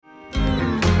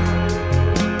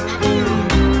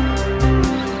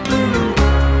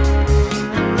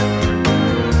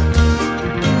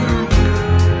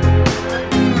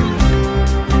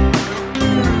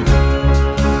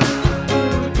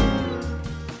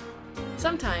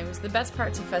Sometimes, the best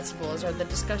parts of festivals are the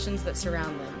discussions that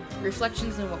surround them,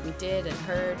 reflections on what we did and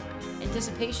heard,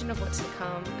 anticipation of what's to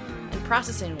come, and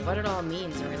processing what it all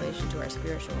means in relation to our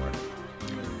spiritual work.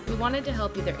 We wanted to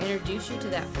help either introduce you to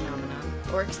that phenomenon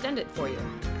or extend it for you.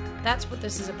 That's what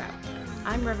this is about.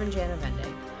 I'm Reverend Jana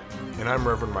Vende. And I'm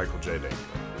Reverend Michael J. Dane.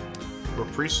 We're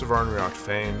priests of Arnriocht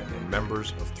Fane and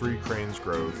members of Three Cranes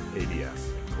Grove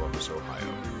ADF in Columbus,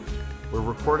 Ohio. We're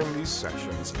recording these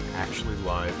sessions actually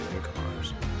live in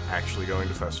cars, actually going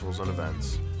to festivals and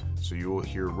events, so you will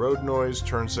hear road noise,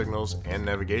 turn signals, and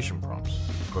navigation prompts,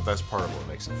 but that's part of what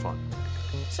makes it fun.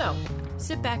 So,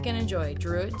 sit back and enjoy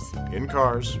Druids In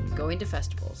cars. Going to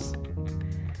festivals.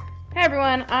 Hey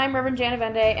everyone, I'm Reverend Jana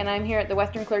Vende, and I'm here at the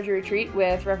Western Clergy Retreat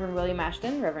with Reverend William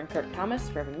Ashton, Reverend Kirk Thomas,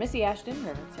 Reverend Missy Ashton,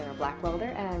 Reverend Sarah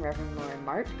Blackwelder, and Reverend Lauren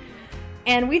Mart.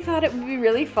 And we thought it would be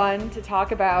really fun to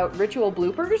talk about ritual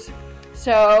bloopers.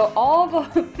 So all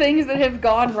the things that have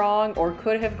gone wrong or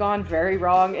could have gone very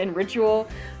wrong in ritual,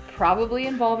 probably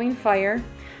involving fire.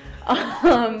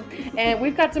 And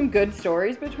we've got some good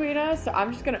stories between us, so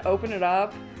I'm just going to open it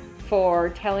up for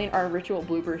telling our ritual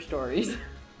blooper stories.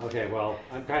 Okay, well,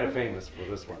 I'm kind of famous for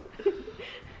this one.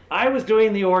 I was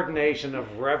doing the ordination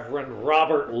of Reverend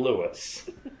Robert Lewis,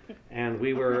 and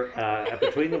we were at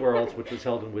Between the Worlds, which was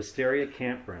held in Wisteria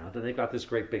Campground, and they've got this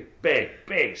great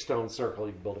big stone circle.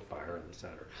 You can build a fire in the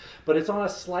center. But it's on a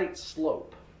slight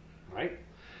slope, right?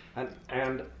 And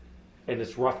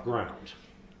it's rough ground.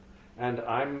 And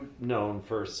I'm known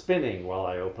for spinning while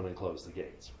I open and close the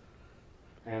gates.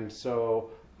 And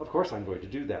so, of course, I'm going to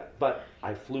do that. But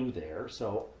I flew there,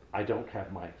 so I don't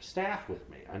have my staff with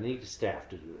me. I need a staff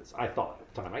to do this. I thought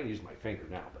at the time, I can use my finger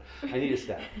now, but I need a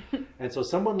staff. And so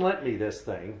someone lent me this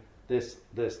thing, this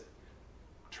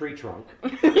tree trunk,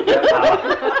 that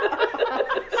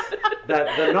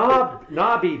the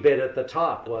knobby bit at the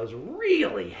top was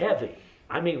really heavy.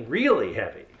 I mean, really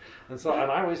heavy. And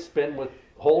I always spin with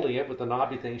holding it, but the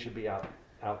knobby thing should be out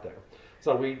there.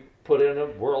 So we put in a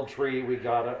world tree. We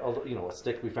got a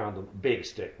stick we found, a big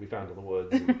stick we found in the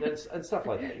woods, and stuff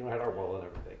like that. Had our well and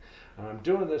everything. And I'm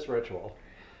doing this ritual,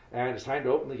 and it's time to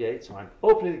open the gates. So I'm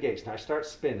opening the gates, and I start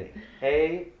spinning.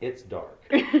 A, it's dark.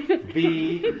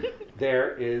 B,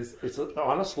 it's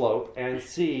on a slope, and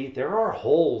C, there are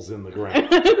holes in the ground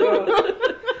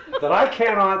that I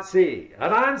cannot see.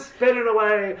 And I'm spinning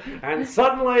away, and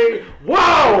suddenly,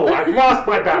 whoa! I've lost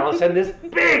my balance, and this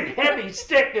big, heavy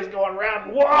stick is going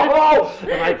around, whoa!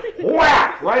 And I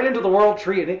whack right into the world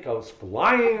tree, and it goes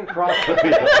flying across the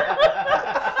field.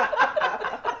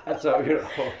 And so,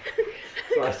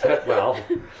 I said,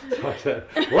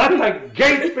 let the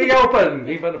gates be open,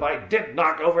 even if I did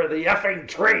knock over the effing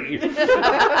tree. Which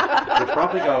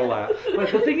probably got a laugh. But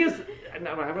the thing is, and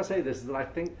I'm going to say this, is that I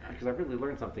think, because I've really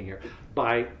learned something here,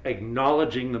 by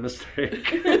acknowledging the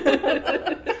mistake.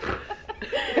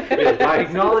 By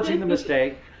acknowledging the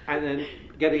mistake and then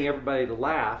getting everybody to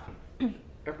laugh,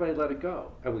 everybody let it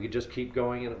go. And we could just keep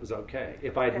going and it was okay.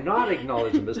 If I'd not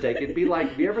acknowledged the mistake, it'd be like,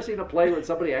 have you ever seen a play when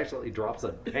somebody accidentally drops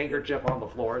a handkerchief on the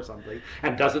floor or something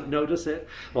and doesn't notice it?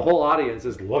 The whole audience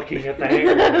is looking at the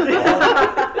handkerchief.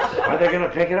 Are they going to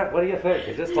pick it up? What do you think?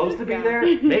 Is it supposed to be there?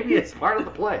 Maybe it's part of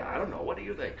the play. I don't know. What do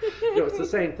you think? It's the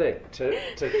same thing, to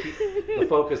keep the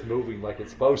focus moving like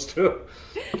it's supposed to.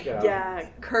 Yeah,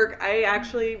 Kirk, I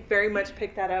actually very much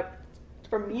picked that up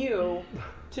from you.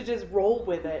 To just roll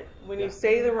with it. When you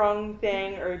say the wrong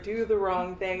thing or do the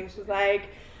wrong thing, it's just like,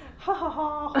 ha ha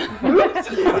ha.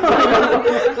 Oops.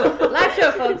 Live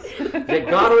show, folks. They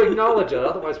got to acknowledge it,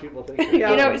 otherwise people think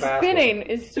spinning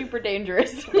is super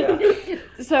dangerous. Yeah.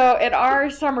 So at our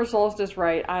summer solstice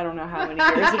rite, I don't know how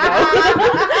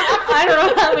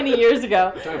many years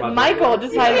ago, Michael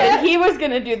decided that he was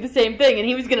going to do the same thing, and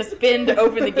he was going to spin to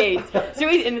open the gates.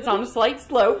 And it's on a slight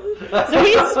slope. So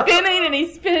he's spinning and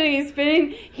he's spinning and he's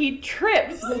spinning. He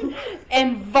trips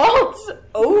and vaults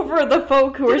over the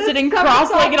folk who are sitting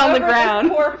cross-legged on the ground.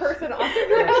 This poor person on the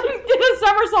ground. Did a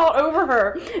somersault over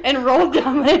her and rolled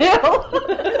down the hill.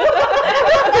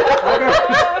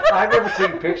 I've never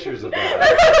seen pictures of that.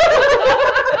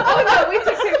 Oh no, we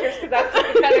took pictures because that's the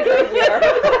kind of group we are.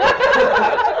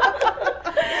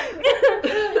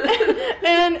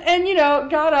 and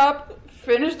got up,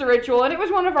 finished the ritual, and it was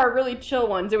one of our really chill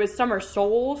ones. It was summer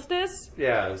solstice.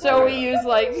 Yeah. So we used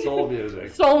soul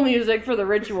music. Soul music for the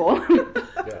ritual.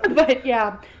 Yeah. But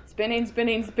yeah, spinning,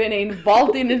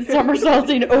 vaulting and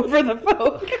somersaulting over the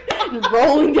folk and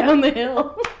rolling down the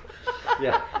hill.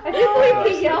 Yeah. I just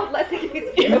believe he yelled, let the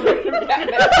kids be open.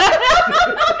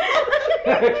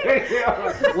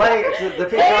 The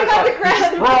picture on the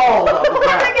ground. Sprawled on the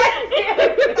ground.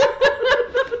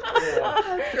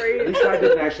 That's great. At least I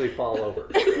didn't actually fall over.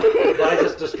 But I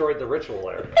just destroyed the ritual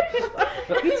area.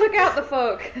 He took out the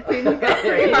folk. He got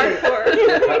pretty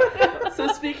hardcore. So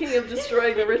speaking of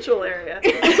destroying the ritual area.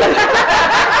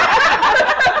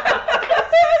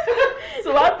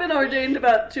 So I've been ordained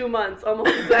about 2 months,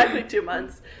 almost exactly 2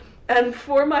 months. And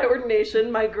for my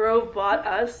ordination, my grove bought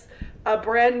us a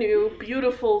brand new,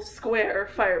 beautiful, square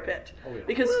fire pit. Oh, yeah.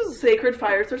 Because sacred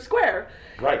fires are square.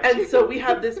 Right. And so we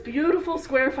have this beautiful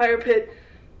square fire pit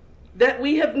that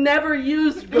we have never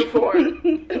used before.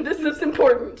 And this is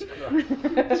important.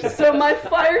 So my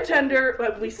fire tender,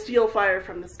 we steal fire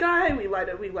from the sky, we light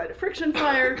a friction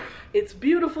fire. It's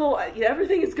beautiful,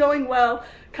 everything is going well.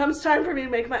 Comes time for me to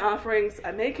make my offerings.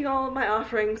 I'm making all of my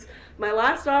offerings. My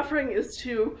last offering is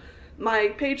to my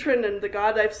patron and the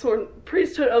God I've sworn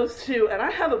priesthood oaths to, and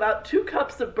I have about 2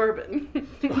 cups of bourbon,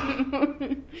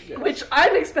 which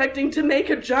I'm expecting to make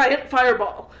a giant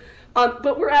fireball.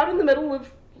 But we're out in the middle of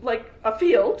like a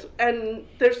field, and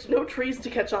there's no trees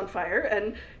to catch on fire,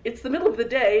 and it's the middle of the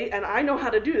day, and I know how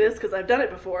to do this because I've done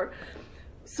it before.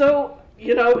 So,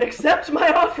 accept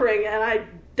my offering, and I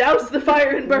douse the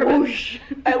fire in bourbon. Whoosh.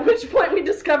 At which point we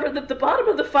discover that the bottom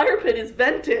of the fire pit is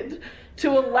vented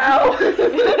to allow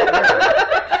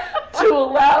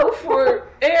for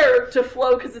air to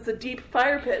flow because it's a deep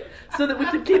fire pit, so that we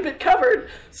can keep it covered.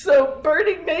 So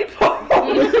burning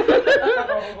napalm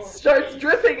starts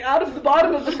dripping out of the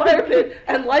bottom of the fire pit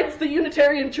and lights the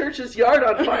Unitarian Church's yard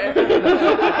on fire.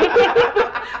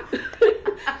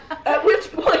 At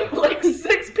which point, like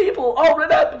 6 people all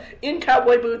run up in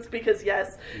cowboy boots because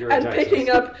yes, and picking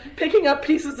up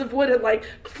pieces of wood and like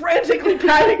frantically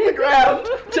patting the ground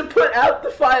to put out the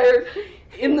fire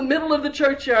in the middle of the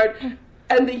churchyard.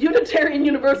 And the Unitarian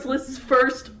Universalist's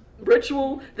first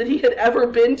ritual that he had ever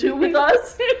been to with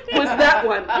us was that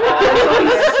one. And so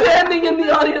he's standing in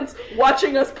the audience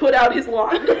watching us put out his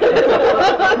lawn.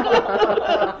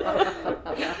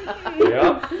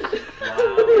 Yeah. Wow.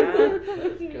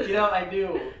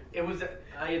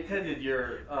 I attended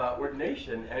your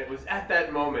ordination, and it was at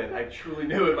that moment I truly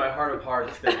knew in my heart of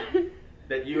hearts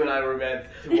that you and I were meant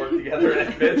to work together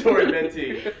as mentor and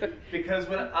mentee. Because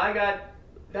when I got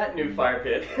that new fire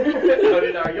pit out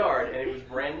in our yard, and it was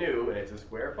brand new, and it's a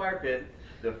square fire pit,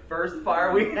 the first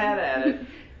fire we had at it,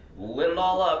 lit it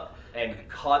all up, and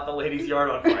caught the lady's yard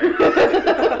on fire.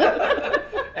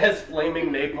 As flaming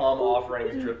napalm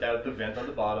offerings dripped out the vent on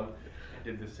the bottom. I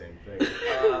did the same thing.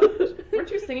 Weren't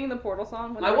you singing the Portal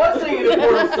song? I was singing the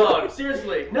Portal song,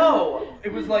 seriously. No,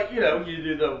 it was like, you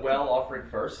do the well offering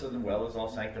first, so the well is all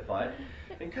sanctified.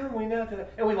 And come we now to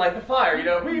and we light the fire,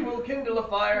 we will kindle a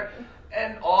fire,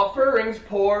 and offerings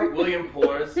pour. William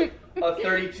pours a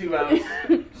 32-ounce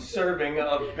serving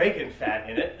of bacon fat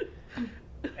in it,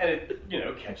 and it,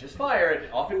 catches fire,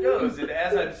 and off it goes. And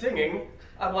as I'm singing,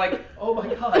 I'm like, oh my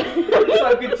God. So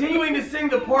I'm continuing to sing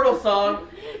the Portal song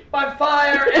by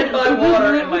fire and by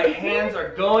water, and my hands are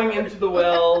going into the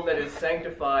well that is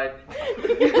sanctified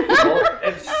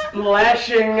and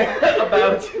splashing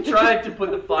about, trying to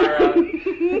put the fire out.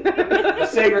 The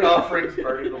sacred offerings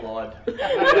burning the lawn with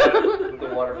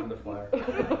the water from the fire.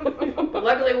 But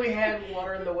luckily we had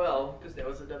water in the well, because there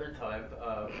was another time.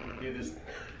 We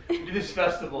do this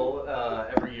festival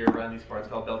every year around these parts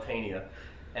called Beltania.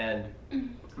 And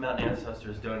Mountain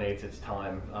Ancestors donates its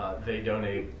time. They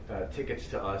donate tickets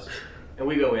to us, and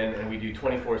we go in and we do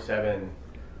 24/7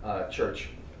 church,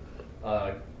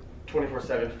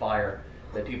 24/7 fire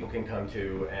that people can come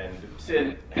to and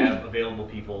sit, have available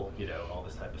people, all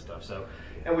this type of stuff. So,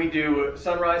 and we do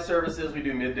sunrise services, we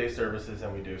do midday services,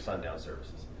 and we do sundown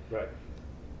services. Right.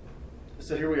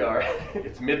 So here we are.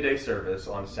 It's midday service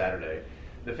on Saturday.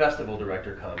 The festival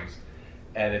director comes.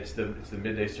 And it's the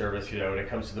midday service, and it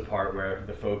comes to the part where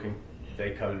the folk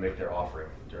they come and make their offering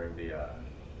during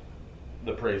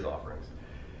the praise offerings.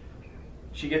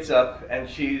 She gets up and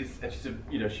she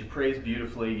prays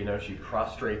beautifully. She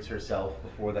prostrates herself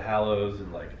before the hallows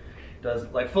and does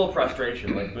full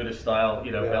prostration, like Buddhist style,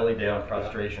 belly down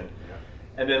prostration,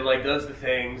 and then does the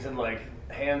things and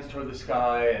hands toward the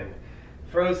sky and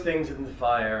throws things in the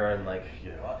fire and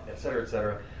et cetera, et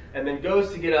cetera, and then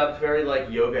goes to get up very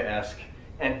yoga-esque.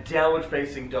 And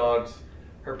downward-facing dogs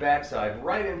her backside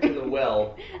right into the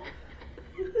well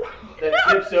that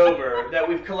tips over, that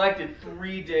we've collected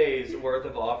 3 days worth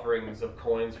of offerings of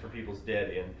coins for people's dead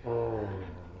in. Oh.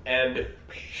 And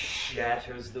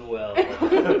shatters the well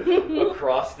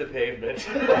across the pavement.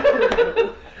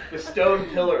 The stone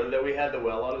pillar that we had the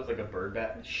well on was like a bird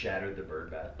bat, shattered the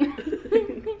bird bat.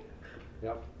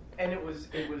 Yep. And it was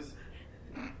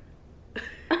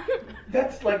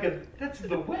that's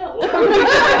the well. It's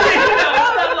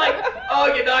not like,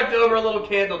 Oh, you knocked over a little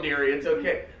candle, dearie. It's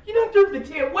okay. You knocked over the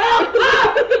tin. Well,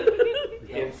 ah!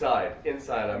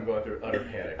 Inside, I'm going through utter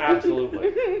panic. Absolutely.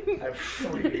 I'm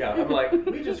freaking out. I'm like,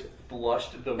 we just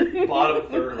flushed the bottom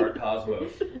third of our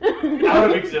cosmos out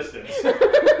of existence.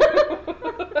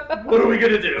 What are we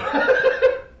gonna do?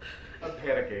 I'm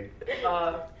panicking.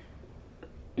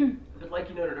 But like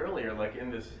you noted earlier, like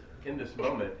in this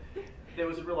moment, there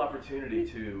was a real opportunity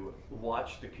to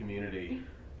watch the community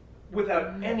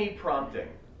without any prompting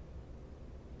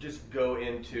just go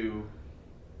into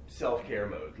self-care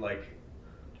mode. Like,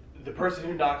 the person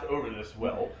who knocked over this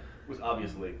well was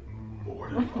obviously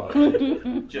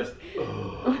mortified. Just,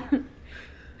 ugh.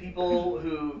 People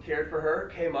who cared for her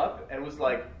came up and was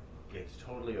like, it's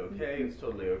totally okay, it's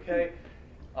totally okay.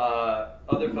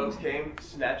 Other folks came,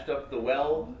 snatched up the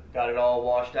well, got it all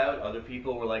washed out. Other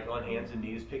people were like on hands and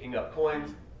knees picking up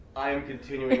coins. I am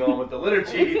continuing on with the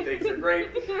liturgy. Things are great.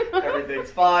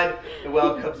 Everything's fine. The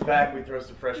well comes back. We throw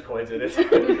some fresh coins in it.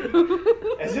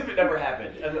 As if it never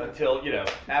happened until,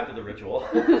 after the ritual.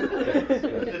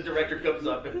 The director comes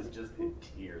up and is just in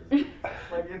tears.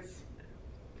 Like,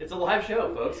 it's a live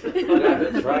show, folks. Stuff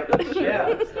happens. Right.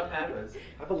 Yeah, stuff happens. I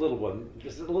have a little one.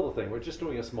 This is a little thing. We're just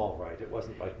doing a small rite. It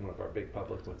wasn't like one of our big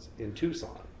public ones in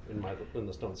Tucson, in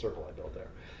the stone circle I built there.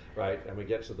 Right, and we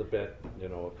get to the bit,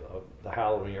 of the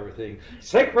hallowing, everything.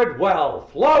 Sacred well,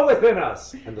 flow within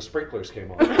us, and the sprinklers came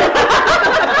on. Yeah,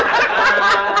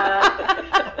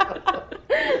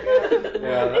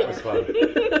 that was fun.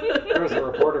 There was a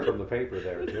reporter from the paper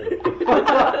there too.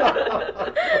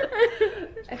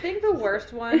 I think the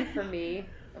worst one for me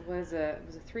was a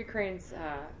Three Cranes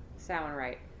Samhain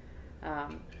rite.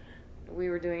 We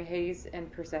were doing Hades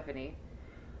and Persephone,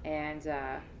 and.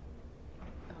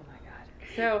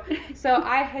 So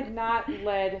I had not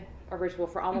led a ritual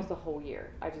for almost a whole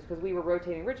year. Because we were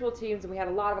rotating ritual teams, and we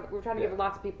were trying to give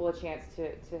lots of people a chance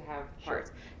to have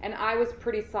parts. And I was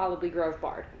pretty solidly Grove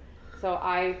Bard. So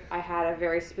I had a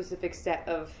very specific set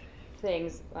of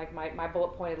things, like my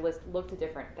bullet pointed list looked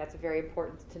different. That's very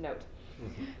important to note.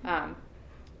 Mm-hmm.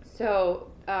 So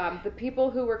the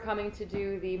people who were coming to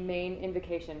do the main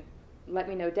invocation let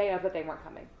me know day of that they weren't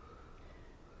coming.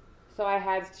 So I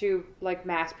had to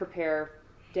mass prepare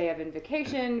day of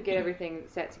invocation, get everything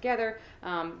set together.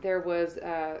 There was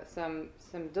some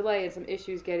delay and some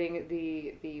issues getting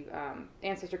the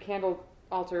ancestor candle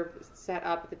altar set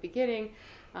up at the beginning.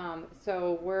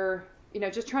 So we're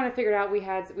just trying to figure it out. We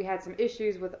had some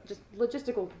issues with just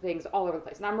logistical things all over the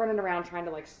place, and I'm running around trying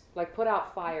to like put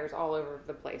out fires all over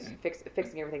the place,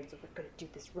 fixing everything. So we're gonna do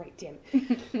this right, Tim.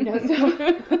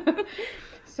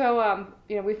 So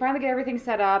we finally get everything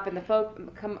set up, and the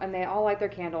folk come, and they all light their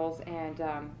candles, and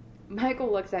Michael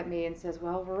looks at me and says,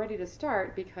 well, we're ready to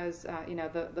start because,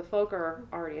 the folk are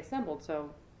already assembled,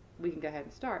 so we can go ahead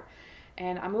and start.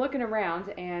 And I'm looking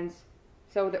around, and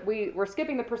so that we're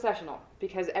skipping the processional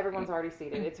because everyone's already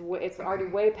seated. It's already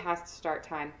way past start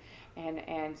time.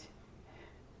 And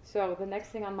so the next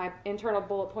thing on my internal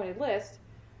bullet pointed list,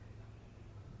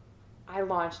 I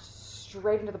launched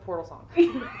straight into the Portal song.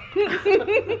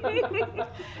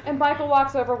 And Michael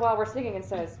walks over while we're singing and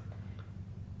says,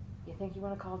 you think you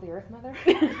want to call the Earth Mother?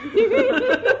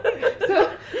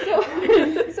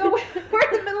 so we're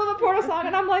in the middle of the Portal song,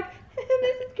 and I'm like,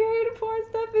 this is great, and pouring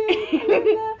stuff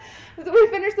in. So we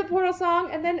finish the Portal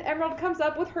song, and then Emerald comes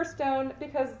up with her stone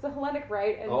because it's a Hellenic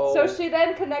rite, and so she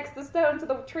then connects the stone to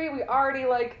the tree we already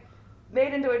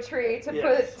made into a tree to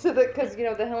put to the, because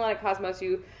the Hellenic cosmos,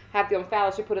 you have the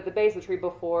Omphalos you put at the base of the tree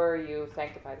before you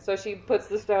sanctify it. So she puts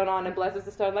the stone on and blesses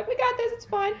the stone, like, we got this, it's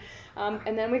fine.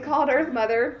 And then we called Earth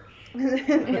Mother.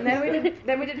 And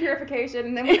then we did purification,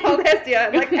 and then we called Hestia,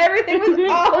 and everything was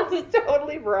all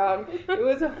totally wrong. It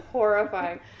was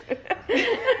horrifying.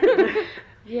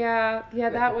 Yeah,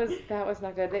 that was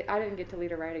not good. I didn't get to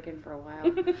lead a rite again for a while.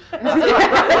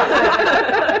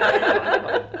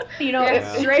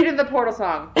 It's straight in the Portal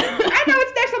song. I know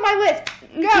it's next on my list.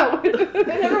 Go.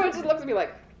 And everyone just looks at me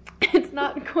like, it's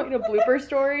not quite a blooper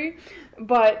story,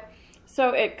 but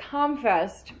so at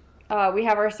Comfest. We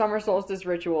have our summer solstice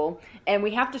ritual, and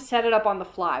we have to set it up on the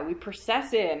fly. We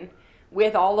process in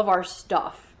with all of our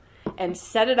stuff and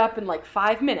set it up in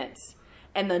 5 minutes,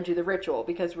 and then do the ritual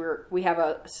because we have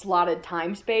a slotted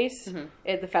time space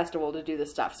at the festival to do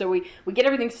this stuff. So we get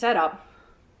everything set up.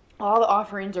 All the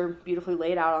offerings are beautifully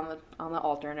laid out on the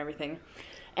altar and everything,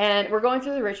 and we're going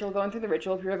through the ritual.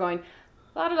 People are going,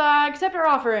 la da da, accept our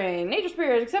offering. Nature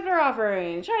spirits, accept our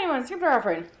offering. Shiny ones, accept our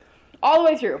offering. All the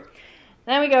way through.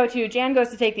 Then we go to, Jan goes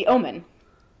to take the omen.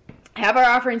 Have our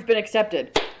offerings been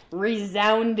accepted?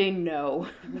 Resounding no.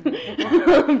 Why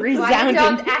don't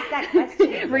Resounding. ask that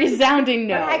question? Resounding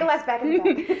no. Put Haggleass back in the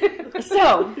bag.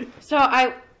 So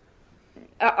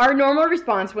our normal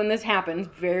response when this happens,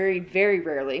 very, very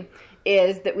rarely,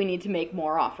 is that we need to make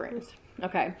more offerings.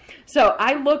 Okay. So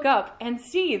I look up and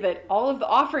see that all of the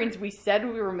offerings we said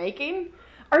we were making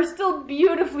are still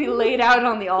beautifully laid out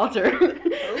on the altar.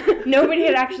 Nobody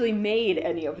had actually made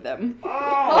any of them. The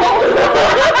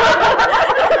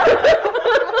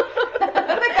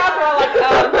gods were all like,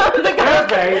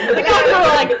 The guys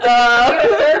were like, you gonna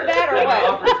serve that or And the what?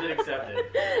 offer's been accepted.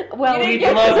 well, You we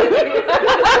didn't Love it.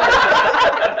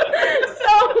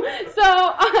 So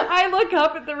I look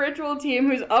up at the ritual team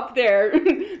who's up there,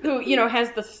 who, you know,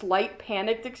 has the slight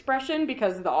panicked expression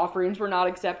because the offerings were not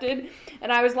accepted.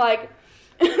 And I was like,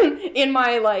 in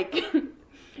my, like,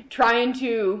 trying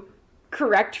to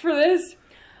correct for this,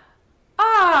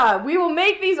 we will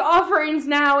make these offerings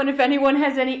now, and if anyone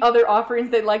has any other offerings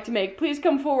they'd like to make, please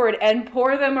come forward and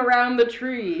pour them around the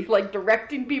tree, like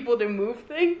directing people to move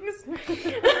things.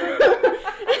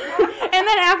 And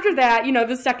then after that, you know,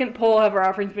 the second poll of our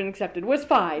offerings been accepted was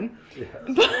fine. Yes.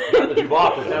 Now that you've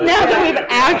offered them. Now that we've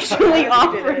actually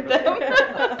offered them.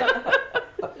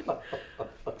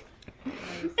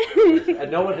 And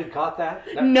no one had caught that?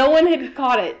 No one had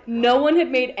caught it. No one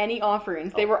had made any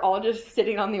offerings. They were all just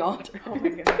sitting on the altar. Oh my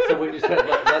goodness. So when you said,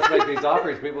 let's make these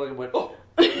offerings, people went, oh.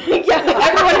 Yeah,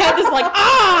 everyone had this like,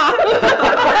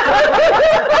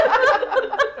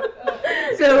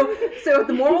 So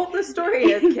the moral of the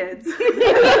story is, kids,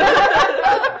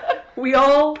 we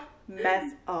all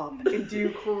mess up and do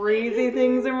crazy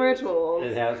things and rituals.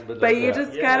 It has been. But you done.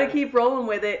 just gotta keep rolling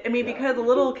with it. I mean, because a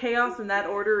little chaos in that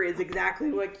order is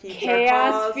exactly what keeps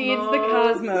Chaos our feeds the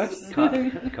cosmos.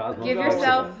 Cosmos. Give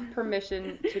yourself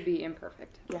permission to be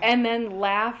imperfect. And then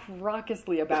laugh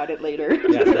raucously about it later.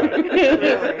 Yes,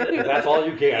 right. If that's all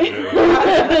you can do.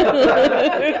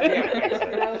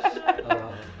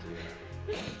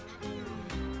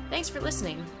 Thanks for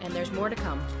listening, and there's more to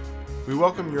come. We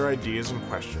welcome your ideas and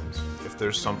questions. If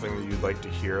there's something that you'd like to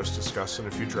hear us discuss in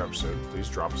a future episode, please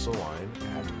drop us a line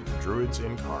at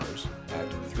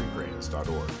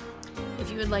druidsincars@threecranes.org. If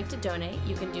you would like to donate,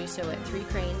 you can do so at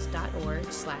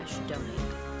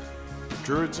threecranes.org/donate.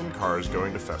 Druids in Cars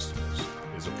Going to Festivals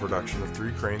is a production of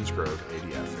Three Cranes Grove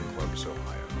ADF in Columbus,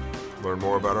 Ohio. Learn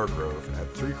more about our grove at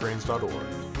threecranes.org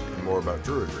and more about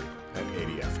druidry at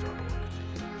adf.org.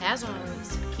 As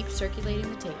always, keep circulating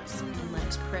the tapes and let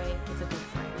us pray with a good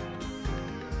fire.